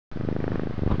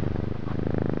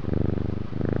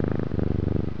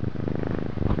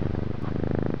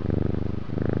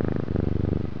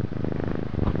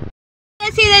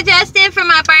go see the Justin for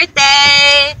my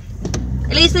birthday.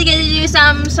 At least we get to do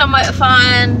something somewhat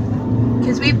fun.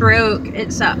 Because we broke.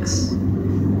 It sucks.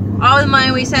 All the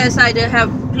money we set aside to have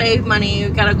play money,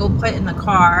 we gotta go put in the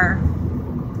car.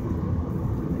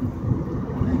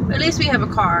 But at least we have a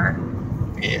car.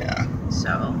 Yeah. So.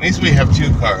 At least we have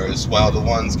 2 cars while the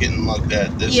one's getting looked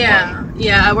at this one.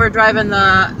 Yeah, we're driving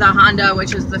the Honda,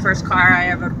 which is the first car I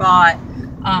ever bought.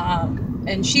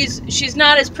 And she's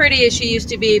not as pretty as she used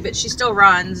to be, but she still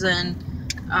runs and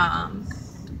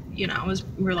you know, is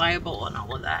reliable and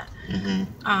all of that.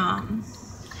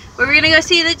 We're gonna go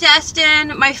see the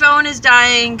Justin. My phone is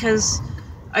dying because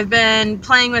I've been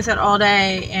playing with it all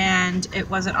day and it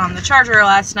wasn't on the charger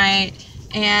last night.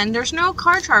 And there's no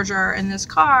car charger in this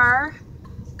car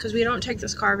because we don't take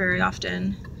this car very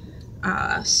often.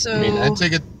 So I mean, I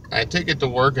take it to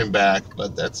work and back,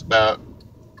 but that's about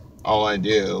all I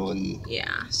do. And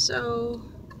yeah, so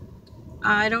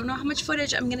I don't know how much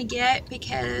footage I'm gonna get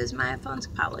because my phone's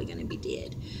probably gonna be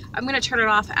dead. I'm gonna turn it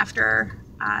off after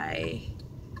I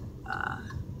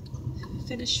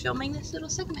finish filming this little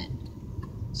segment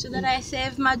so that I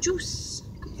save my juice.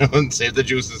 Save the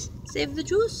juices. Save the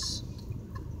juice.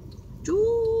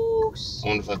 Juice. I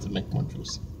wonder if I have to make more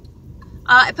juice.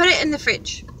 I put it in the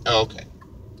fridge. Oh, okay.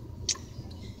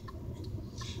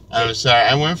 I'm sorry.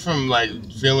 I went from like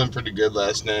feeling pretty good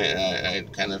last night, and I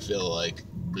kind of feel like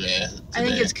bleh today. I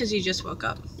think it's because you just woke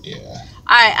up. Yeah.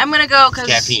 Alright, I'm gonna go because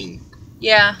caffeine.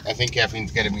 Yeah. I think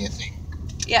caffeine's gotta be a thing.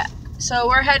 Yeah. So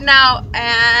we're heading out,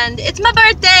 and it's my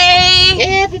birthday.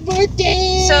 Happy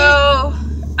birthday! So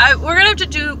we're gonna have to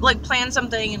do like plan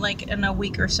something like in a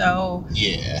week or so.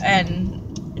 Yeah.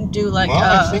 And do like.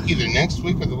 Well, I think either next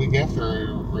week or the week after.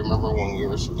 Remember when we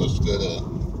were supposed to go to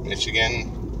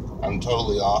Michigan? I'm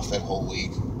totally off that whole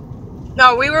week.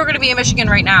 No, we were gonna be in Michigan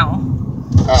right now.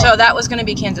 Oh. So that was gonna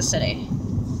be Kansas City.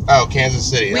 Oh, Kansas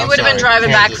City. We would have been driving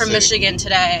back from Michigan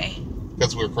today.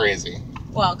 Because we're crazy.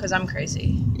 Well, because I'm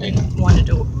crazy. Yeah.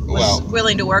 Was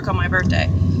willing to work on my birthday.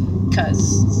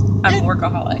 Because I'm a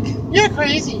workaholic. You're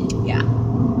crazy. Yeah.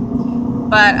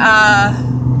 But,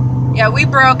 yeah, we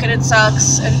broke and it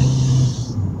sucks. And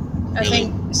I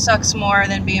think it sucks more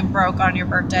than being broke on your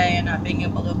birthday and not being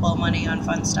able to blow money on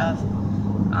fun stuff.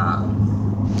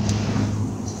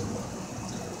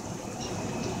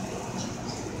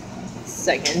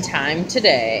 Second time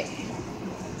today.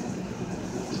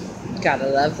 Gotta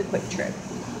love the quick trip.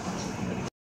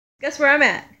 Guess where I'm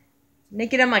at?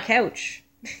 Naked on my couch.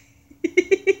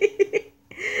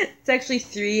 It's actually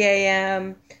 3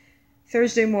 a.m.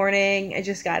 Thursday morning. I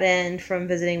just got in from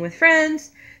visiting with friends.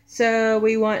 So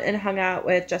we went and hung out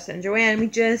with Justin and Joanne. We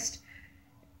just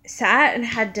sat and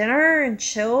had dinner and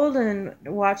chilled and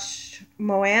watched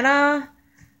Moana.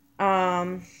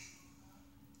 And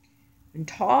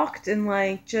talked and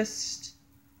like just,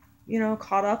 you know,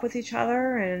 caught up with each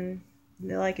other, and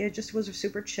like it just was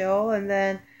super chill. And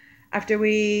then after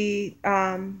we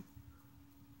were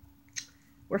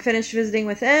finished visiting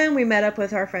with them, we met up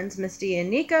with our friends Misty and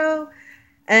Nico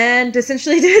and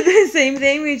essentially did the same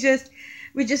thing. We just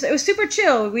it was super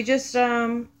chill. We just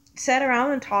sat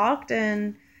around and talked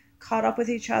and caught up with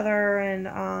each other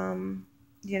and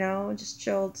you know, just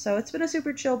chilled. So it's been a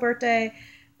super chill birthday.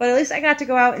 But at least I got to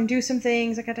go out and do some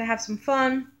things. I got to have some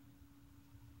fun.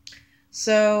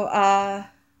 So,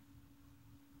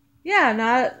 yeah,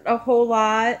 not a whole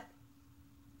lot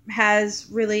has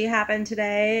really happened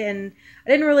today. And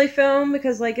I didn't really film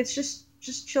because, like, it's just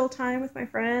chill time with my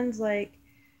friends. Like,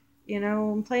 you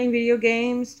know, playing video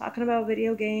games, talking about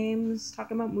video games,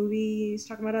 talking about movies,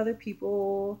 talking about other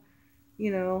people,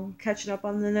 you know, catching up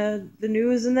on the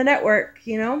news and the network,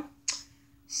 you know.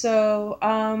 So,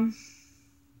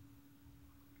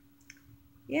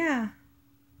 yeah,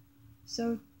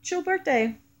 so chill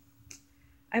birthday.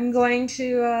 I'm going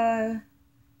to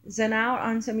zen out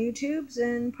on some YouTubes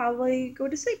and probably go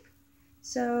to sleep.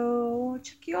 So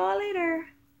check you all later.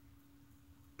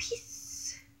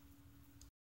 Peace.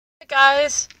 Hey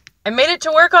guys, I made it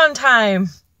to work on time.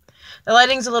 The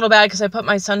lighting's a little bad because I put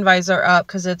my sun visor up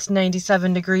because it's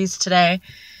 97 degrees today.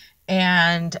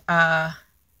 And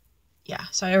yeah,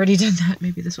 so I already did that.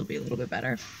 Maybe this will be a little bit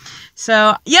better.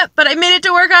 So, yep, but I made it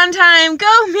to work on time.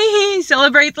 Go me!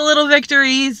 Celebrate the little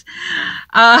victories.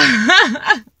 Not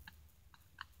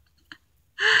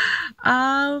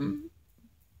a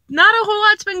whole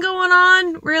lot's been going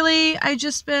on, really.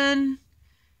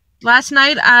 Last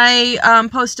night I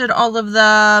posted all of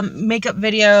the makeup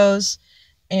videos,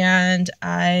 and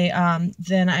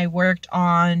then I worked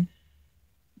on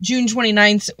June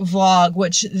 29th's vlog,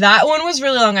 which that one was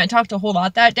really long. I talked a whole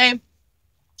lot that day.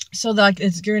 So like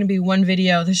it's going to be one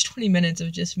video. There's 20 minutes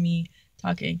of just me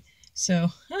talking. So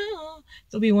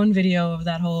there'll be one video of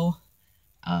that whole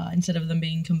instead of them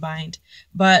being combined.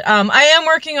 But I am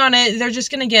working on it.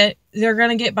 They're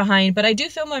gonna get behind, but I do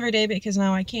film every day because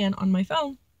now I can on my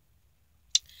phone.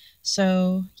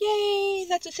 So yay,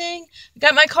 that's a thing. I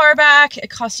got my car back. It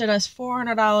costed us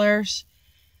 $400.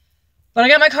 But I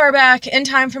got my car back in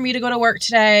time for me to go to work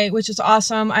today, which is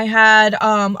awesome. I had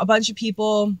a bunch of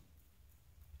people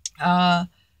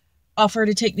offer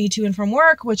to take me to and from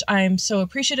work, which I'm so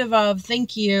appreciative of.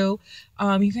 Thank you.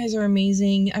 You guys are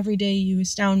amazing. Every day you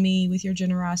astound me with your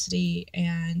generosity,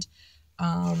 and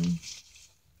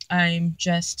I'm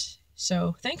just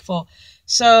so thankful.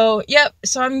 So, yep.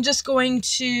 So I'm just going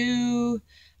to,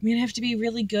 I have to be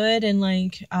really good and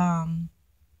like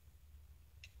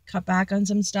cut back on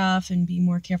some stuff and be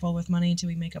more careful with money until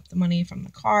we make up the money from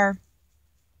the car,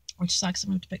 which sucks. I'm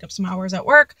gonna have to pick up some hours at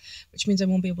work, which means I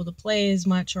won't be able to play as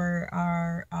much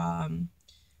or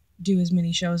do as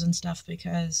many shows and stuff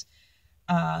because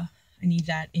I need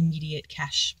that immediate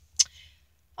cash.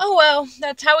 Oh well,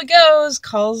 that's how it goes.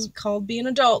 Called being an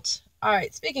adult. All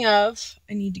right, speaking of,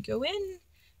 I need to go in.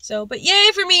 So, but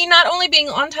yay for me, not only being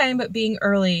on time, but being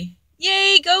early.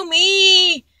 Yay, go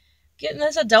me! Getting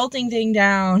this adulting thing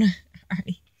down. All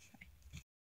right.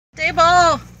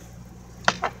 Table!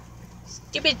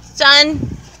 Stupid son.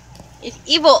 It's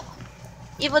evil.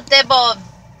 Evil devil of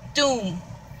doom.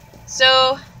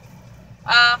 So,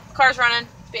 car's running.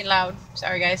 It's being loud.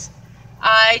 Sorry, guys.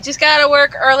 I just got to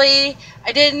work early.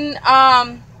 I didn't,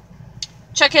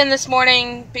 check in this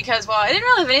morning because, well, I didn't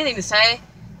really have anything to say.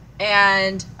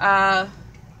 And,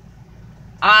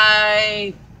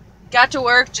 I got to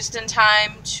work just in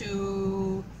time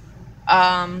to,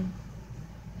 clock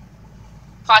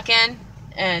in.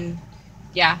 And,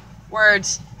 yeah.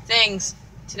 Words, things.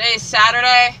 Today's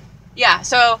Saturday. Yeah,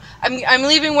 so I'm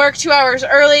leaving work 2 hours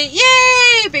early.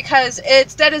 Yay! Because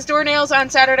it's dead as doornails on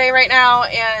Saturday right now,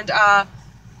 and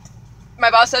my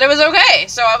boss said it was okay.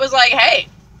 So I was like, hey,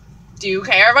 do you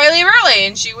care if I leave early?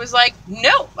 And she was like,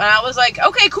 no. And I was like,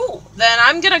 okay, cool. Then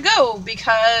I'm gonna go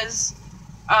because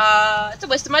it's a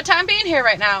waste of my time being here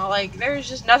right now. Like, there's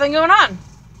just nothing going on.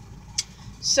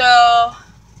 So,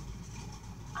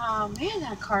 oh man,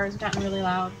 that car has gotten really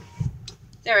loud.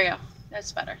 There we go.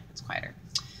 That's better. That's quieter.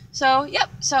 So, yep.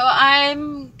 So,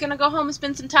 I'm going to go home and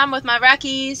spend some time with my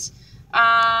Rackies.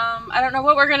 I don't know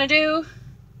what we're going to do.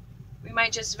 We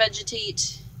might just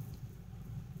vegetate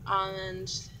on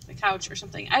the couch or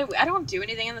something. I don't do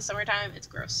anything in the summertime. It's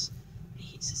gross. I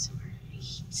hate the summer. I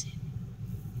hate it.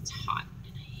 It's hot,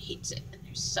 and I hate it. And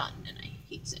there's sun, and I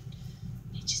hate it.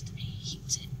 I hate it. I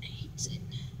hate it.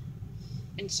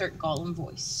 Insert Gollum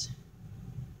voice.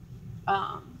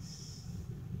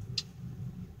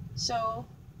 So,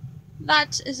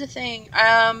 that is the thing.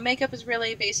 Makeup is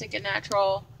really basic and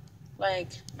natural. Like,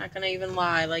 not gonna even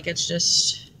lie. Like, it's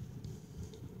just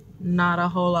not a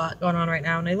whole lot going on right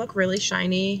now. And I look really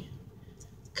shiny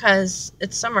because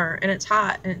it's summer and it's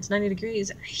hot and it's 90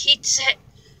 degrees. I hate it.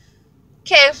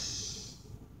 Okay.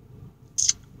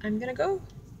 I'm gonna go.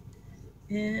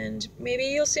 And maybe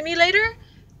you'll see me later.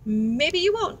 Maybe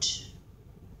you won't.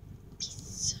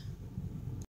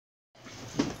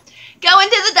 Going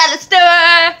to the dollar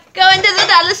store, going to the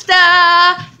dollar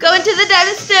store, going to the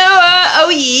dollar store, oh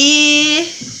yeah.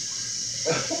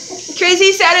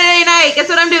 Crazy Saturday night, guess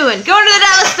what I'm doing? Going to the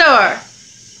dollar store.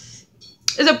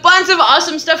 There's a bunch of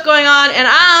awesome stuff going on, and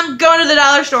I'm going to the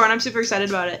dollar store, and I'm super excited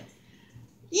about it.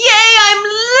 Yay, I'm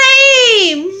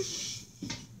lame!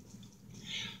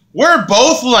 We're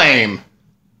both lame.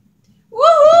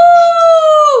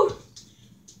 Woohoo!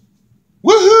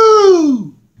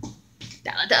 Woohoo!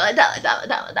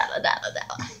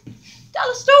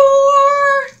 Dollar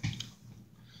store.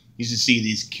 You should see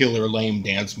these killer lame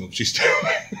dance moves she's doing.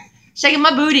 Shaking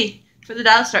my booty for the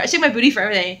dollar store. I shake my booty for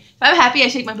everything. If I'm happy, I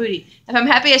shake my booty. If I'm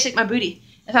happy, I shake my booty.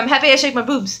 If I'm happy, I shake my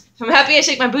boobs. If I'm happy, I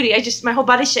shake my booty. My whole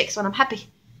body shakes when I'm happy.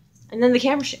 And then the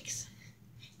camera shakes.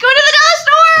 Go to the dollar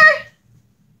store!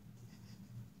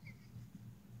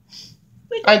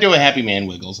 Wiggle. I do a happy man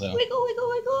wiggles though. Wiggle, wiggle,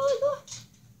 wiggle, wiggle.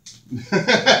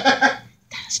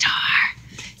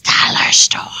 Dollar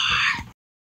store.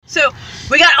 So,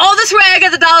 we got all this swag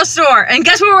at the dollar store, and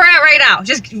guess where we're at right now?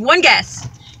 Just one guess.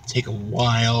 Take a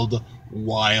wild,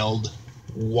 wild,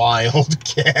 wild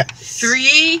guess.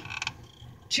 3,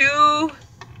 2,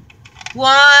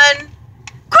 1.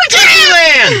 Quick Trip!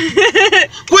 Disneyland!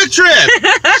 Quick Trip!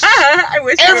 I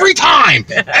wish Every time!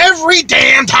 Every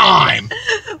damn time!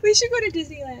 We should go to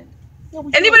Disneyland. Yeah,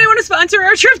 anybody want to sponsor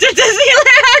our trip to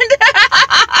Disneyland?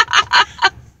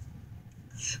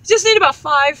 We just need about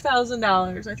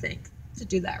 $5,000, I think, to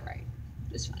do that right.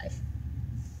 Just 5.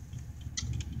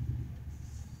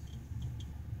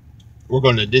 We're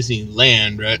going to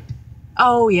Disneyland, right?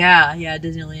 Oh, yeah. Yeah,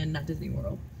 Disneyland, not Disney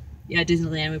World. Yeah,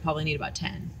 Disneyland, we probably need about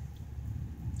 10.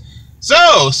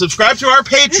 So, subscribe to our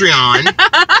Patreon.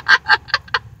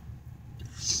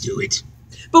 Do it.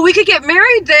 But we could get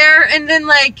married there, and then,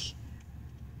 like,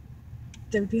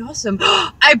 that would be awesome.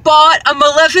 I bought a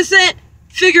Maleficent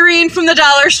figurine from the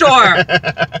dollar store.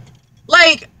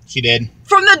 Like, She did.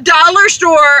 from the dollar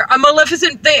store, a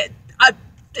Maleficent, and they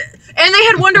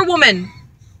had Wonder Woman.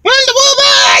 Wonder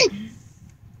Woman!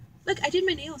 Look, I did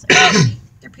my nails.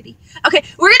 They're pretty. Okay,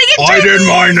 we're gonna get I did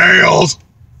my nails.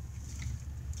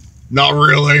 Not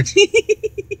really.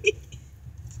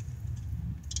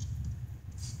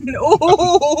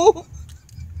 No.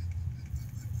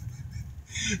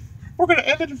 We're going to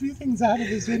edit a few things out of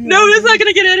this video. No, that's not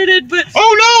gonna get edited, but...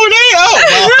 Oh, no, it ain't. Oh,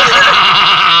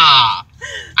 well.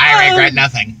 I regret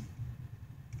nothing.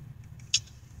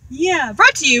 Yeah,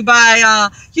 brought to you by,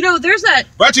 there's that...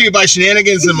 Brought to you by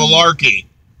Shenanigans and Malarkey.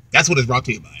 That's what it's brought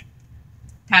to you by.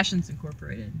 Passions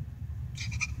Incorporated.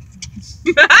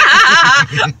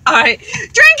 All right,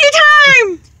 drinky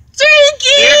time!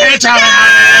 Drinky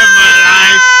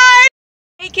time!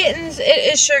 Hey kittens,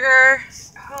 it is Sugar.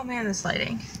 Oh man, this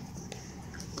lighting.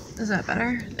 Is that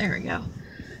better? There we go.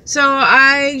 So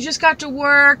I just got to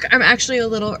work. I'm actually a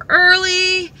little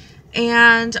early,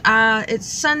 and it's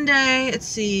Sunday. Let's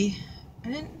see. I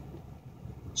didn't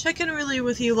check in really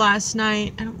with you last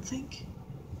night, I don't think.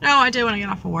 No, I did when I got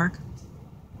off of work.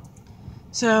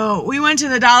 So we went to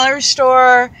the dollar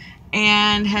store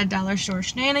and had dollar store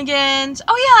shenanigans.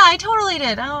 Oh yeah, I totally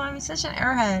did. Oh, I'm such an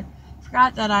airhead.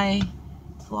 Forgot that I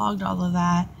vlogged all of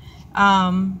that.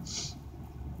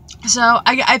 So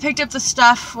I picked up the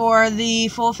stuff for the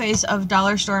full face of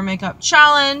dollar store makeup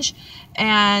challenge,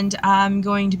 and I'm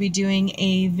going to be doing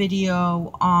a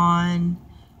video on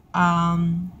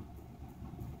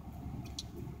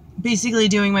basically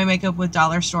doing my makeup with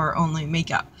dollar store only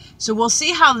makeup. So we'll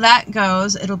see how that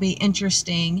goes. It'll be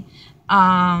interesting.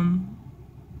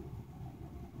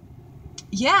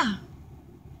 Yeah.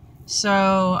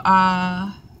 So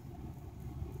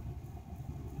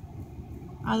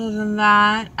other than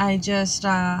that, I just,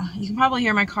 you can probably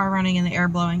hear my car running and the air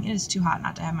blowing. It is too hot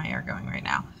not to have my air going right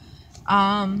now.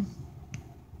 And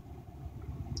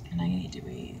I need to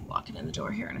be walking in the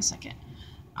door here in a second.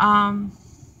 I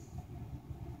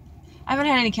haven't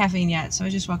had any caffeine yet, so I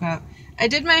just woke up. I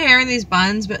did my hair in these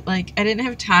buns, but, like, I didn't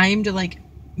have time to, like,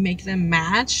 make them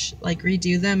match, like,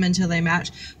 redo them until they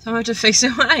match. So I'm going to have to fix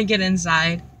it when I get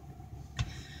inside.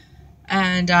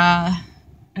 And, I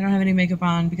don't have any makeup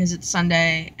on because it's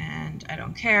Sunday and I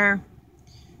don't care.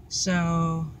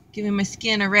 So, giving my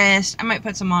skin a rest. I might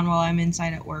put some on while I'm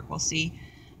inside at work. We'll see.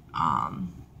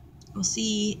 We'll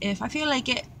see if I feel like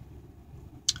it.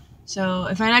 So,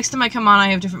 if next time I come on I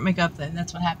have different makeup, then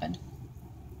that's what happened.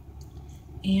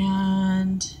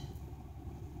 And,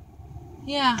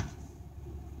 yeah.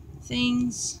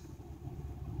 Things.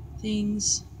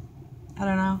 I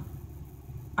don't know.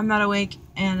 I'm not awake,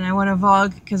 and I want to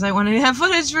vlog because I want to have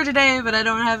footage for today, but I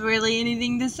don't have really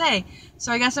anything to say.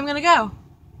 So I guess I'm gonna go.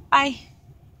 Bye.